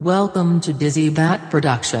Welcome to Dizzy Bat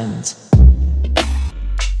Productions.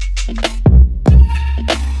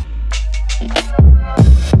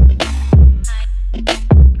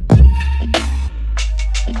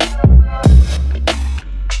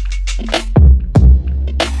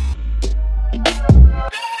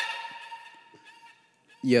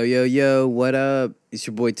 Yo, what up? It's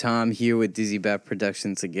your boy Tom here with Dizzy Bat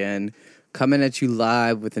Productions again, coming at you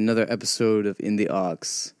live with another episode of In the Aux.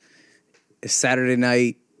 It's Saturday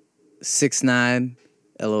night, 6/9,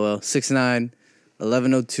 LOL, 6/9,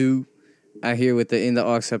 11:02, out here with the In the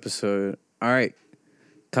Aux episode. All right,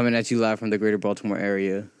 coming at you live from the greater Baltimore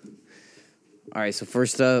area. All right, so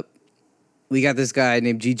first up, we got this guy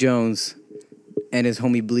named G Jones and his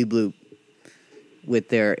homie bloop with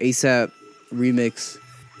their ASAP remix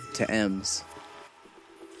to M's.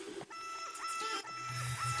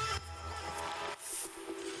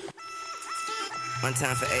 One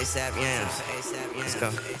time for ASAP Yams. Let's go.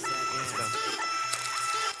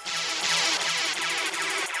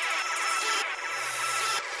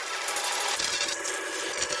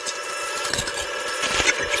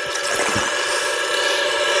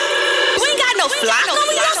 We ain't got no fly.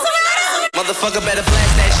 Motherfucker better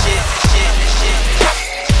flash that shit.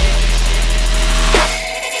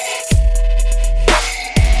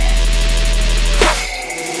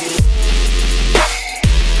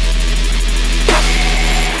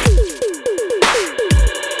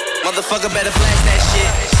 Motherfucker better flash that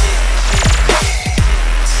shit.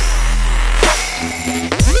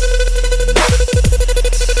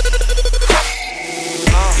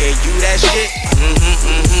 Yeah, you that shit.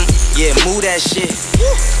 Yeah, move that shit.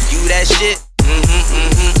 You that shit.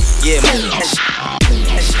 Yeah, move that shit.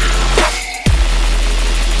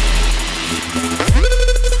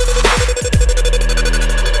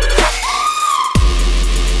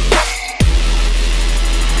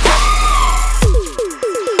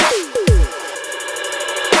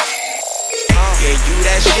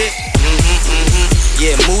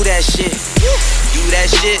 Yeah, move that shit. You that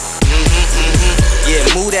shit. Yeah,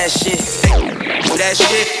 move that shit. Move that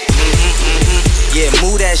shit. Yeah,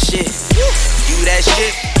 move that shit. You that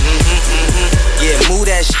shit. Yeah, move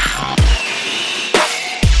that shit.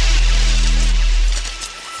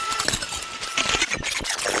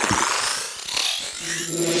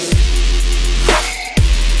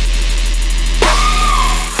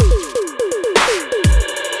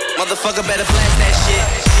 Motherfucker better flash that shit.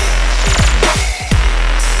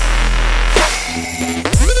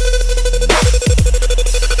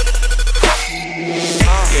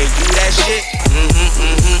 Yeah, you that shit.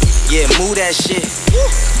 Yeah, move that shit.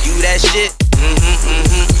 You that shit.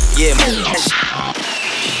 Yeah, move that shit.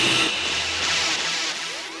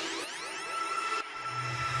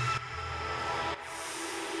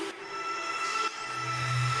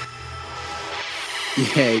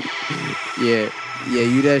 Yeah,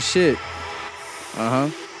 you that shit.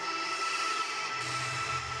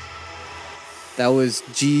 That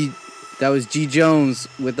was G Jones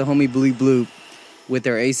with the homie bloop with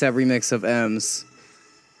their ASAP remix of M's.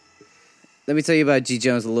 Let me tell you about G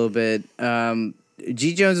Jones a little bit.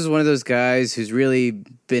 G Jones is one of those guys who's really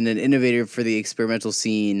been an innovator for the experimental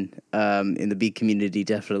scene in the beat community,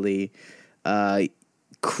 definitely.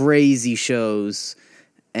 Crazy shows.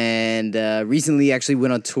 And recently actually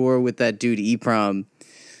went on tour with that dude E-Prom.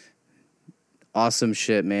 Awesome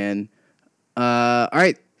shit, man. All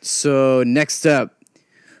right, so next up,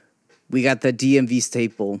 we got the DMV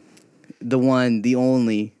staple. The one, the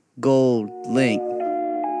only, Gold Link.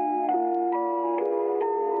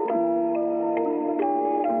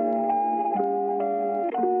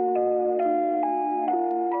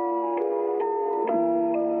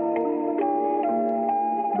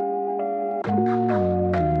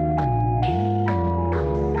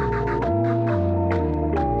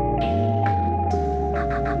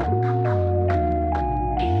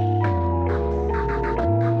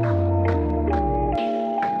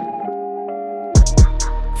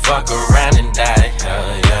 Fuck around and die,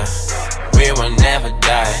 yeah. We will never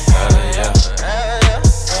die, yeah.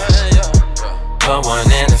 Put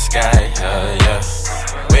one in the sky, yeah.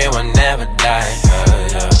 We will never die,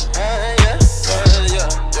 yeah.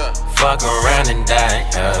 Fuck around and die,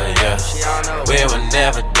 yeah. We will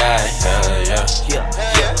never die, yeah.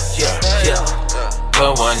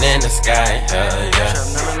 Put one in the sky, yeah.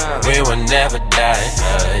 We will never die,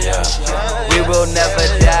 yeah. We will never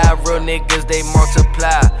die, real niggas, they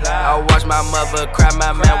multiply. I watch my mother cry,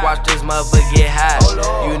 my man watch this mother get high.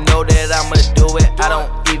 You know that I'ma do it, I don't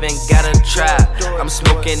even gotta try. I'm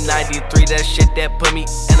smoking 93, that shit that put me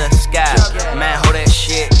in the sky. Man, hold that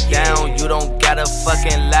shit down, you don't gotta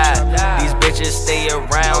fucking lie. These bitches stay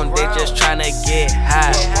around, they just tryna get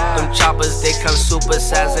high. Them choppers, they come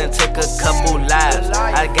supersized and took a couple lives.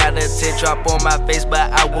 I got a teardrop on my face,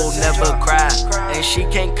 but I will never cry. And she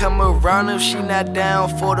can't come around if she not down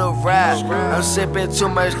for the ride. I'm sipping too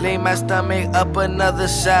much lean, my stomach up another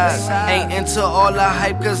size. Ain't into all the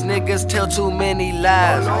hype cause niggas tell too many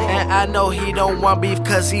lies. And I know he don't want beef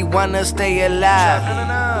cause he wanna stay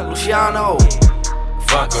alive. Luciano.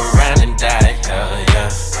 Fuck around and die, hell yeah.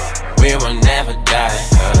 We will never die,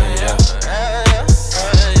 hell yeah.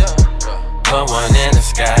 Put one in the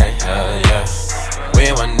sky, hell yeah.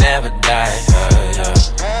 We will never die, hell yeah.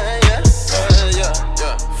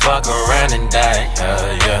 Fuck around and die,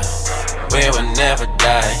 hell yeah. We will never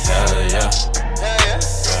die, hell yeah.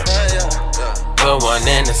 Put one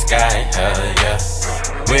in the sky, hell yeah.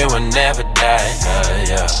 We will never die, hell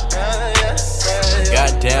yeah.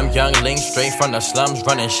 Goddamn young link straight from the slums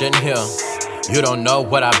running shit in here. You don't know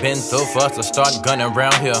what I've been through for us to start gunning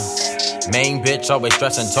around here. Main bitch always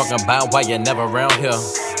stressing, talking about why you never around here.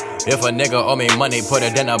 If a nigga owe me money, put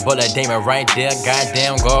it in a bullet, demon right there.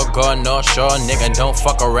 Goddamn, go, North Shore, nigga, don't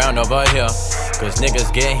fuck around over here. Cause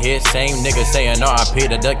niggas get hit, same niggas saying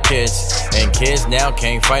RIP to the kids. And kids now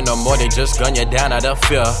can't fight no more, they just gun you down out of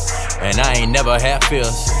fear. And I ain't never had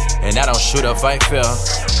fears, and I don't shoot or fight fear.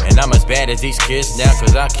 And I'm as bad as these kids now,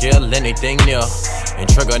 cause I kill anything near. And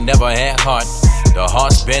Trigger never had heart, the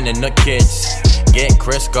heart's been in the kids. Get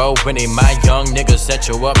Crisco, Winnie, my young niggas set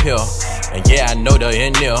you up here. And yeah, I know they're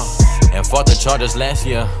in there, and fought the charges last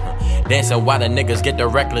year. Dancing while the niggas get the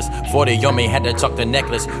reckless. 40 on me, had to tuck the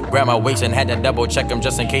necklace. Grab my waist and had to double check him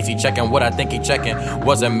just in case he checking what I think he checking.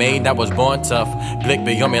 Wasn't made, I was born tough. Glick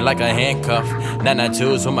be on me like a handcuff.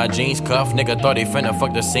 992s with my jeans cuff. Nigga thought he finna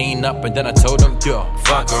fuck the scene up, and then I told him, yo,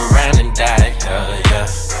 fuck around and die, hell yeah.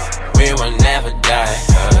 We will never die,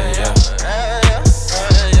 hell yeah.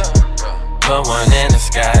 Put one in the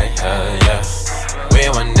sky, hell yeah. We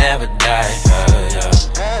will never die, hell yeah.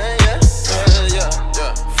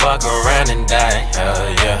 Fuck around and die, hell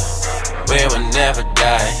yeah. We will never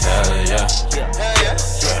die, hell yeah.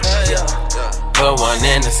 Put one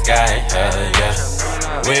in the sky, hell yeah.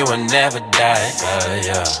 We will never die, hell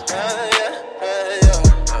yeah.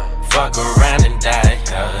 Fuck around and die,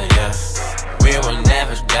 hell yeah. We will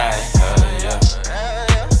never die, hell yeah.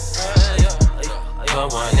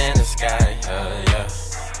 Put one in the sky, hell yeah.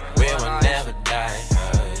 We will never die,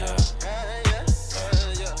 hell yeah.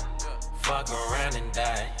 Fuck around and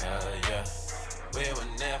die, hell yeah. We will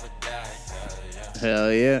never die, hell yeah.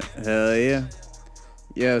 Hell yeah, hell yeah.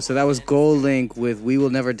 Yeah, so that was Gold Link with We Will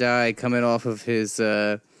Never Die, coming off of his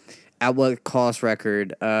At What Cost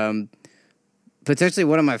record. Potentially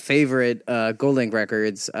one of my favorite Gold Link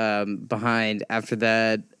records, behind After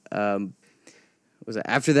That. Was it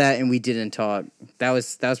After That and We Didn't Talk? That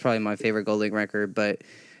was probably my favorite Gold Link record, but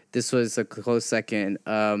this was a close second.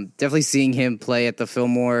 Definitely seeing him play at the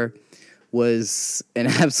Fillmore was an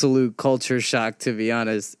absolute culture shock, to be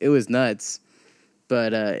honest. It was nuts,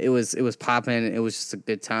 but it was popping. It was just a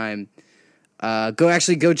good time.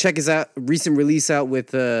 Go check his recent release out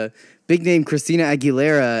with big name Christina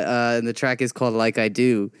Aguilera, and the track is called Like I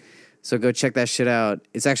Do. So go check that shit out.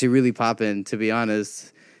 It's actually really popping, to be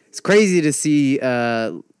honest. It's crazy to see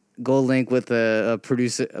Gold Link with a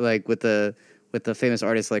producer, like with a famous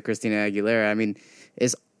artist like Christina Aguilera. I mean,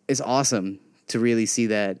 it's awesome to really see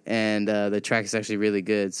that, and the track is actually really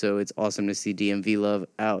good. So it's awesome to see DMV Love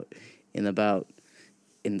out and about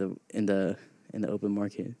in the open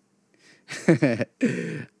market.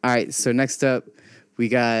 All right, so next up we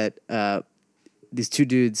got these two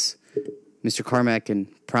dudes, Mr. Carmack and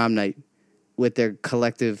Prom Night, with their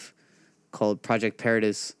collective called Project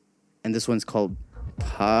Paradise, and this one's called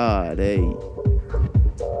PaAarTy.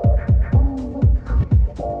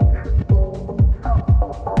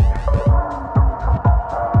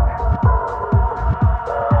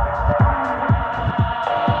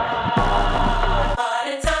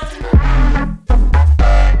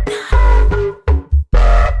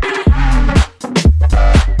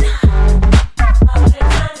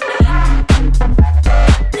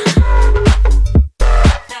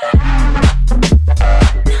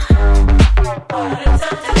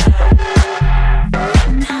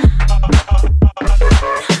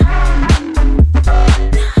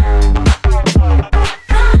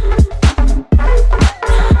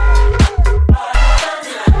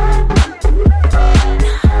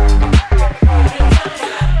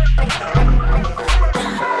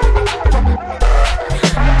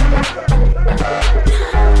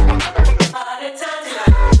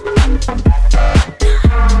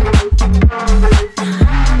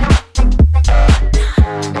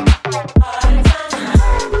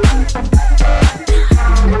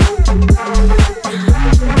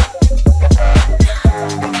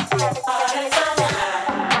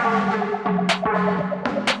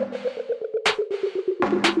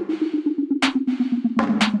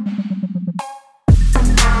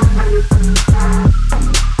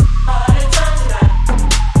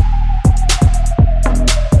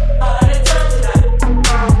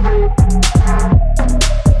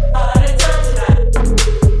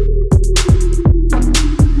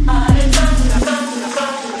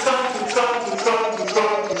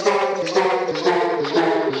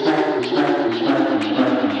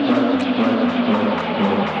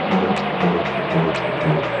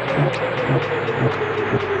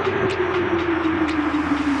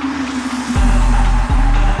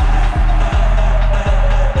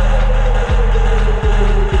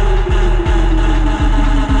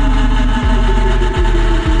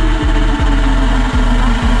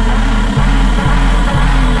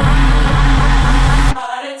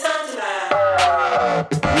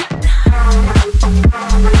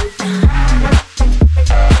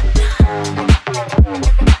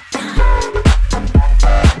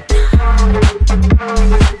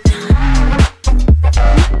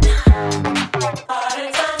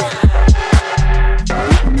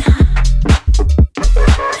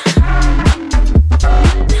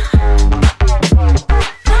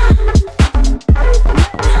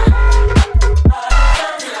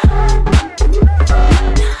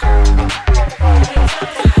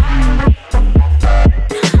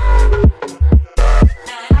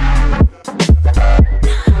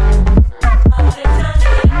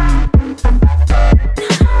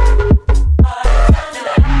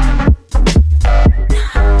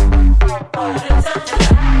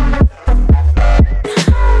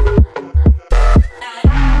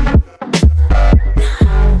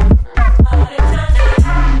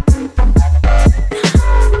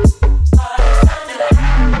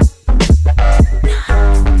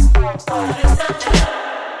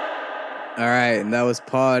 right, and that was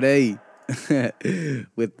PaAarTy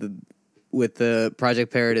with the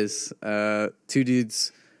Project PaAarTy. Two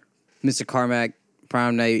dudes, Mr. Carmack,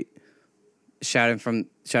 Prom Night. Shout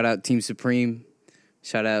out Team Supreme.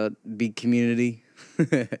 Shout out Big Community.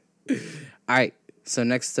 All right, so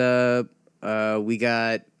next up, we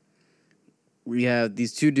have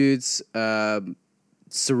these two dudes,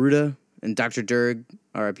 Saruda and Dr. Durg,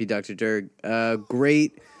 R.I.P. Dr. Durg.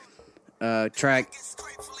 Great track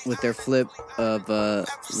with their flip of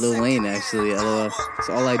Lil Wayne, actually. LOL. It's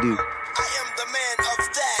all I do. I am the man of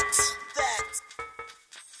that.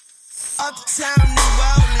 Uptown New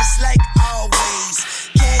Orleans like always.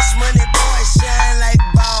 Cash money boy shine like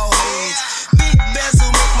ball heads. Big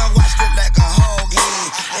bezel make my watch look like a hog head.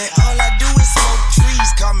 And all I do is smoke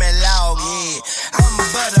trees, call me log head. I'm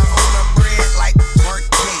butter on the bread like pork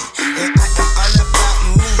cake. And I am all about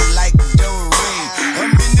me like Doreen.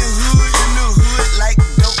 I'm in the hood like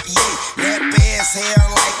dope, yeah. That ass hair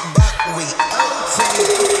like buckwheat.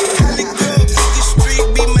 Hollywood, Eagle Street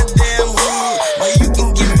be my damn hood. Where you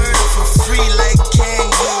can get murdered for free like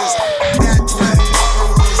kangaroos. Got 12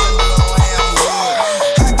 rules and no ham wood.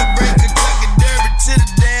 I can break a tuck and derby to the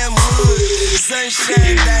damn hood.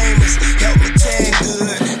 Sunshine diamonds help me tan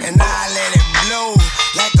good. And I let it blow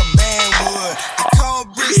like a band would. I call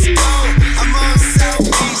Briscoe, I'm on South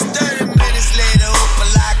Beach. 30 minutes later,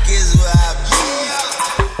 Opalak is where I be.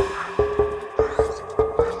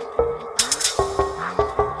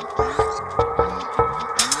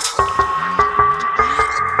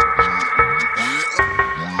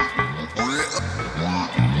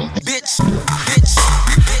 Bitch, like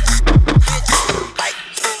bitch,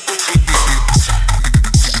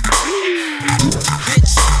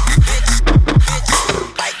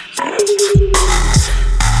 like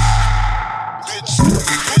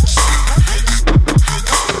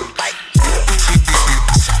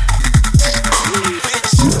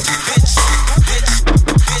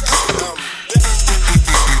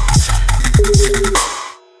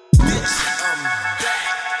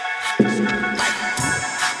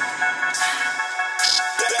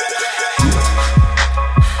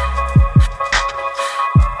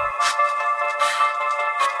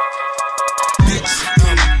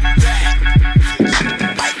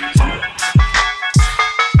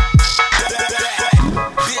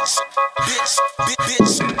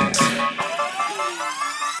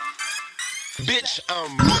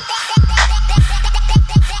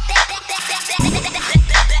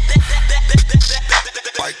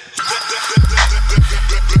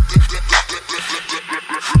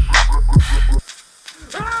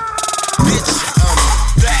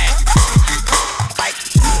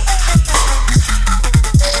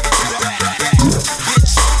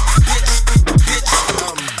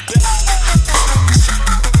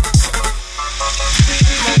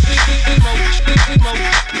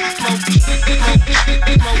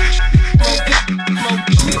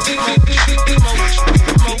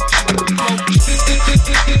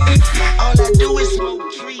all I do is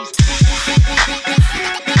smoke trees.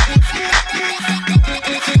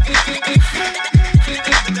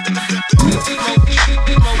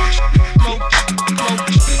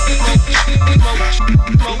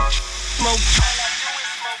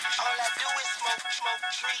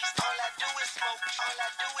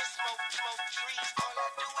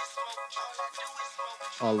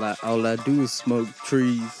 All I do is smoke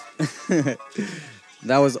trees.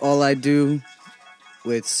 That was All I Do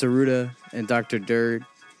with Saruda and Dr. Durg.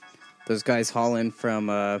 Those guys hauling from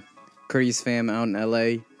Curdy's fam out in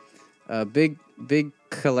LA. Big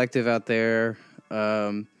collective out there.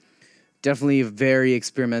 Definitely a very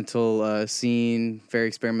experimental scene, very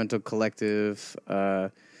experimental collective.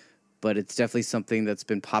 But it's definitely something that's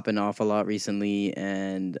been popping off a lot recently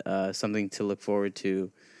and something to look forward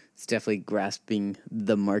to. It's definitely grasping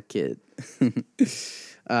the market.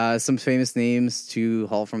 Some famous names to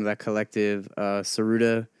haul from that collective: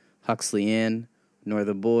 Saruda, Huxley Ann,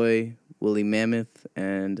 Northern Boy, Willie Mammoth,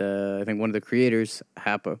 and I think one of the creators,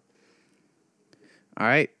 Happa. All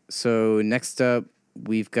right, so next up,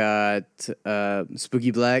 we've got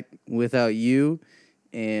Spooky Black, Without You,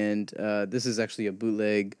 and this is actually a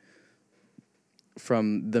bootleg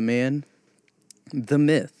from the man, the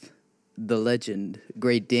myth, the legend,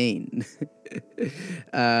 Great Dane.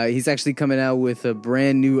 He's actually coming out with a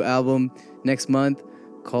brand new album next month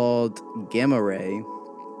called Gamma Ray.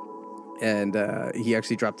 And he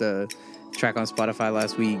actually dropped a track on Spotify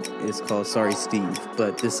last week. It's called Sorry Steve.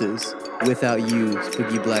 But this is Without You,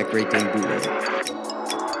 Spooky Black, Great Dane bootleg.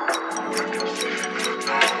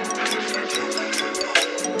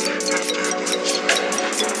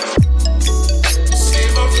 See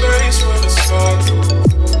my face when it's gone.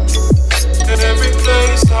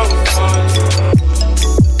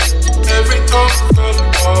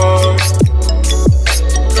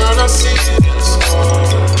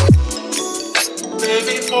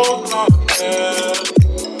 my hand.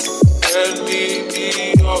 Let me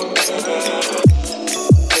be your man.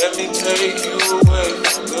 Let me take you away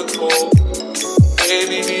from the cold.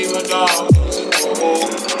 Baby, be my dog, music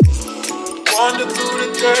cold. Wander through the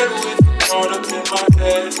day with you caught up in my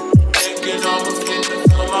head. Thinking I'm a fitness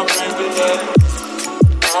on my brain today.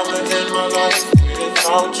 I'ma end my life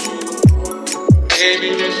without you. Baby,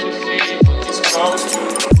 let's just see what this comes to.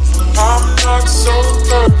 I'm not so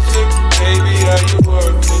perfect, baby, how you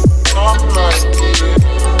working? I'm right here.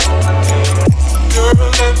 Girl,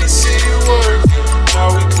 let me see you working. Now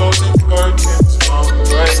we closing curtains, I'm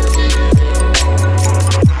right here.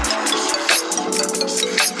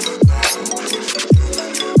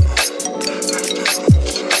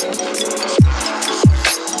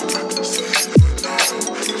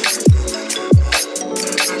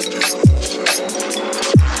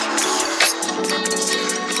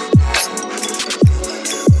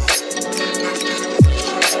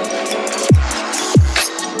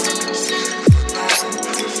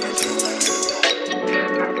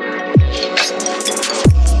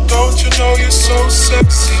 So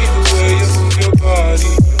sexy the way you move your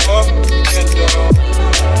body up and down.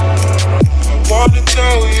 I wanna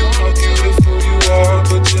tell you how beautiful you are,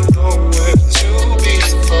 but you know where to be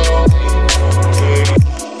found.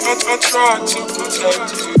 I tried to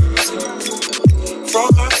protect you from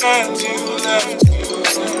the hands you left me.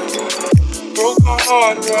 Broke my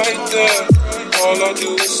heart right there. All I do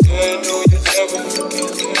is stare, know you never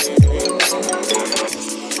forget me.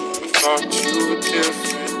 I thought you were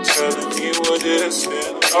different. Telling me what is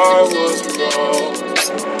and I was wrong.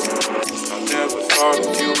 I never thought of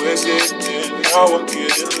you as it did. Now I'm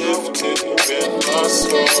getting lifted up in my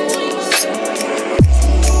soul.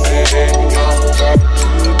 Baby, I'm about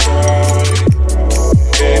to die.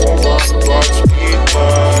 Baby, wanna watch me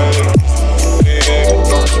die. Baby,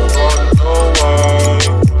 don't you wanna know why?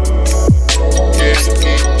 Give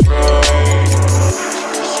me try.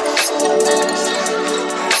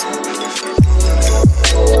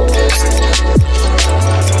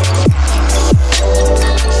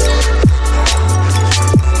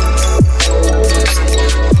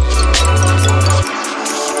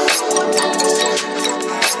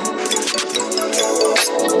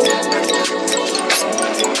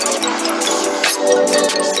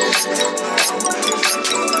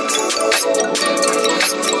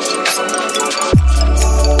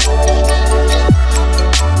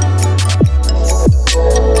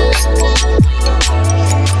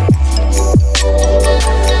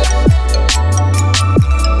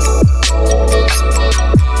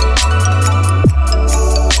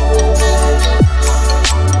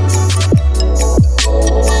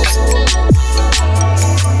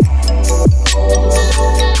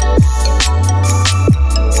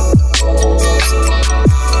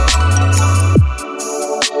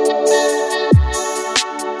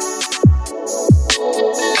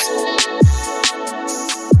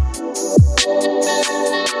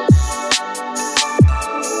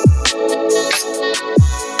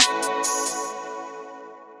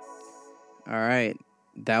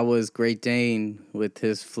 That was Great Dane with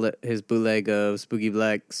his bootleg of Spooky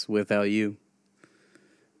Blacks, Without You.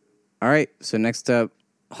 All right, so next up,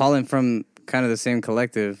 hauling from kind of the same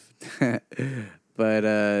collective,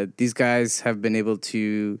 but these guys have been able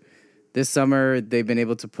to, this summer, they've been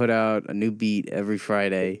able to put out a new beat every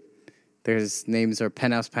Friday. Their names are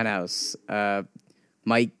Penthouse,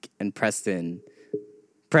 Mike and Preston.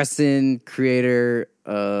 Preston, creator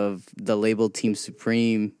of the label Team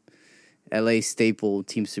Supreme, LA staple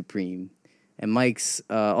Team Supreme. And Mike's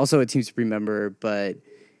also a Team Supreme member, but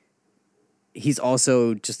he's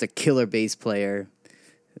also just a killer bass player.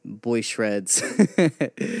 Boy shreds.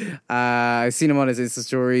 I've seen him on his Insta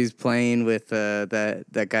stories playing with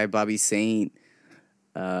that guy Bobby Saint.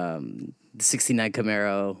 The 69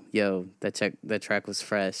 Camaro. Yo, that track was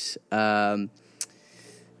fresh.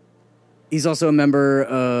 He's also a member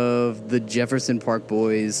of the Jefferson Park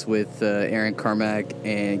Boys with Aaron Carmack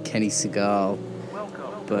and Kenny Segal.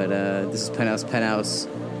 But this is Penthouse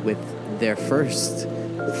with their first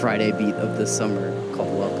Friday beat of the summer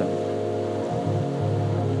called Welcome.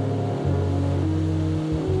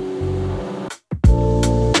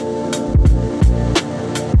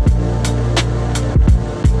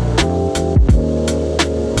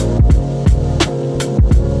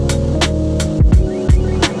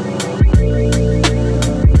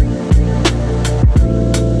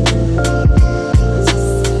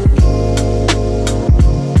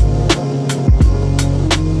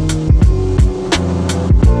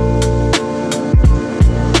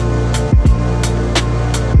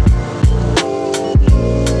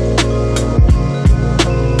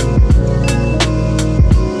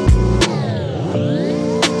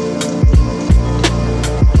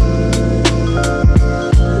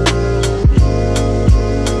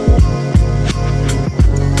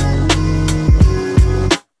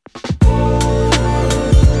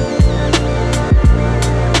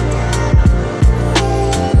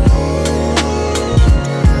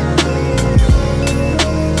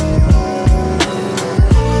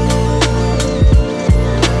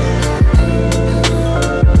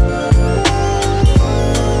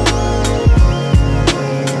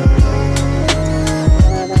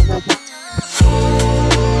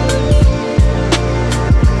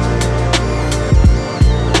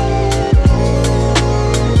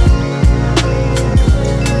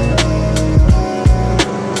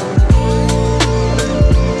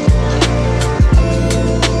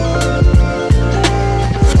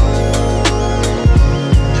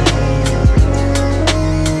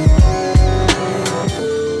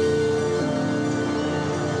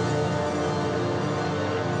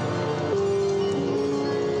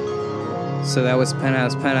 So that was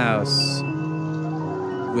Penthouse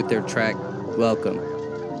with their track Welcome.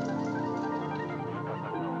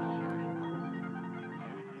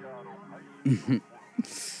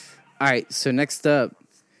 All right, so next up,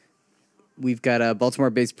 we've got a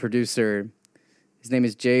Baltimore-based producer. His name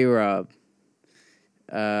is J-Rob.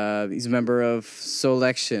 He's a member of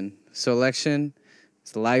Solection. Solection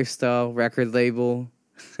is a lifestyle record label.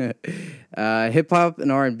 Hip-hop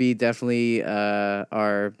and R&B definitely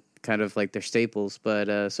are kind of like their staples, but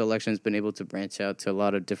Solection's been able to branch out to a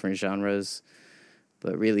lot of different genres.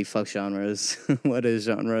 But really, fuck genres. What is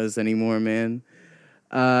genres anymore, man?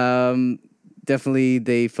 Definitely,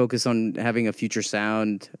 they focus on having a future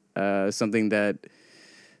sound, something that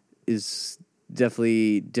is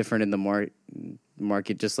definitely different in the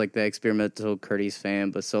market, just like the experimental Curtis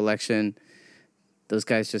fan. But Solection, those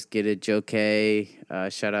guys just get it. Joe K,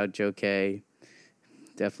 shout out Joe K,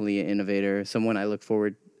 definitely an innovator. Someone I look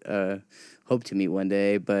forward, hope to meet one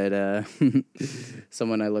day, but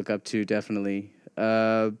someone I look up to definitely.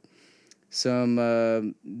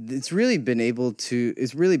 It's really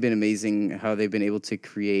been amazing how they've been able to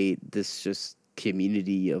create this just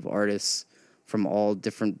community of artists from all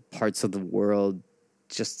different parts of the world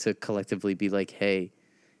just to collectively be like, hey,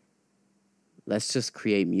 let's just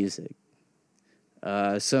create music.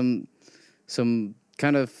 Some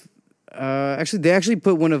kind of, they actually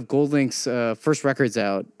put one of GoldLink's first records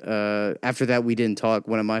out. After that, We Didn't Talk,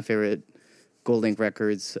 one of my favorite GoldLink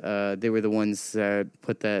records. They were the ones that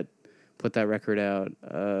put that record out.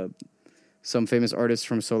 Some famous artists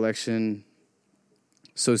from Solection: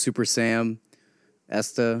 So Super Sam,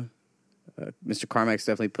 Esta, Mr. Carmack's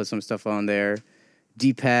definitely put some stuff on there.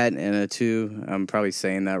 D-Pat and too. I'm probably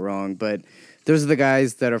saying that wrong, but those are the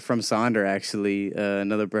guys that are from Sonder, actually.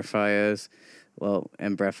 Another Brett Fayez,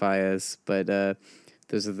 and Brett Fayez, but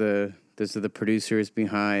those are the producers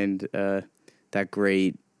behind that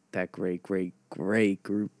great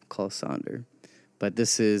group called Sonder. But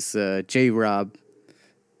this is J-Rob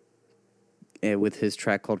with his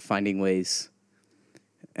track called Finding Ways.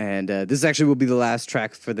 And this actually will be the last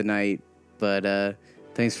track for the night. But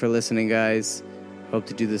thanks for listening, guys. Hope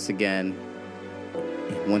to do this again.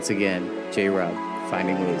 Once again, J-Rob,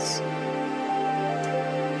 Finding Ways.